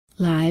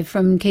Live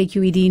from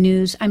KQED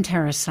News, I'm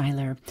Tara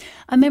Seiler.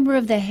 A member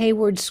of the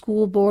Hayward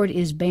School Board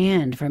is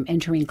banned from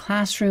entering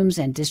classrooms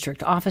and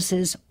district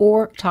offices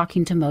or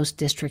talking to most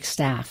district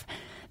staff.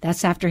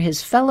 That's after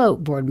his fellow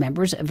board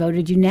members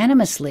voted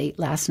unanimously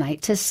last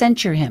night to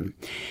censure him.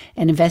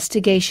 An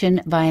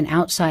investigation by an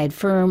outside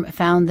firm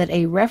found that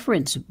a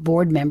reference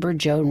board member,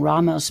 Joan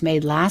Ramos,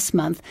 made last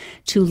month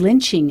to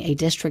lynching a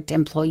district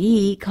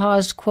employee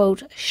caused,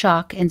 quote,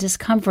 shock and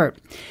discomfort.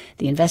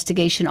 The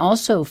investigation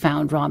also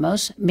found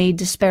Ramos made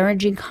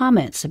disparaging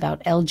comments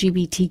about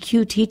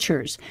LGBTQ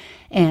teachers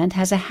and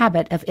has a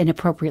habit of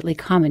inappropriately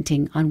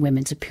commenting on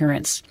women's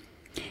appearance.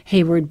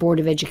 Hayward Board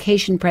of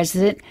Education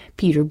President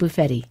Peter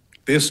Buffetti.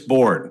 This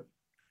board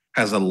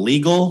has a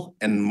legal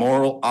and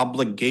moral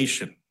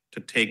obligation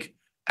to take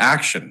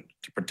action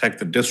to protect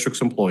the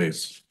district's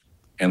employees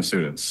and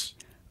students.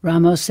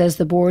 Ramos says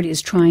the board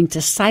is trying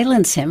to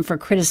silence him for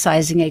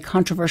criticizing a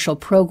controversial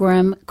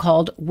program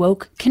called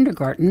Woke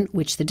Kindergarten,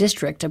 which the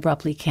district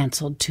abruptly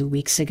canceled 2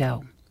 weeks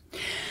ago.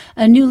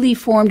 A newly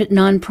formed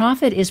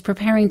nonprofit is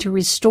preparing to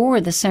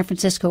restore the San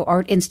Francisco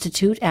Art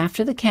Institute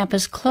after the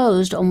campus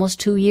closed almost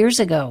 2 years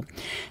ago.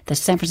 The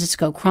San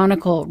Francisco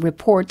Chronicle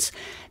reports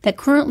that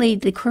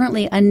the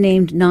currently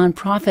unnamed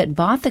nonprofit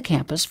bought the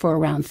campus for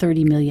around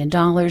 $30 million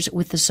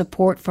with the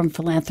support from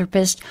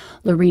philanthropist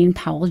Laureen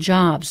Powell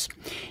Jobs.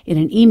 In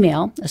an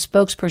email, a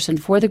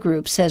spokesperson for the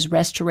group says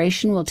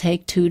restoration will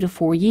take 2 to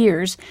 4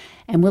 years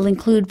and will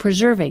include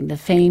preserving the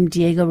famed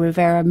Diego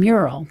Rivera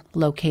mural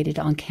located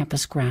on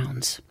campus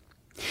grounds.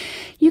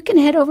 You can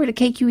head over to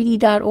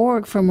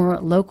KQED.org for more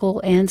local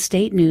and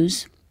state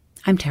news.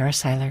 I'm Tara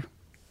Seiler.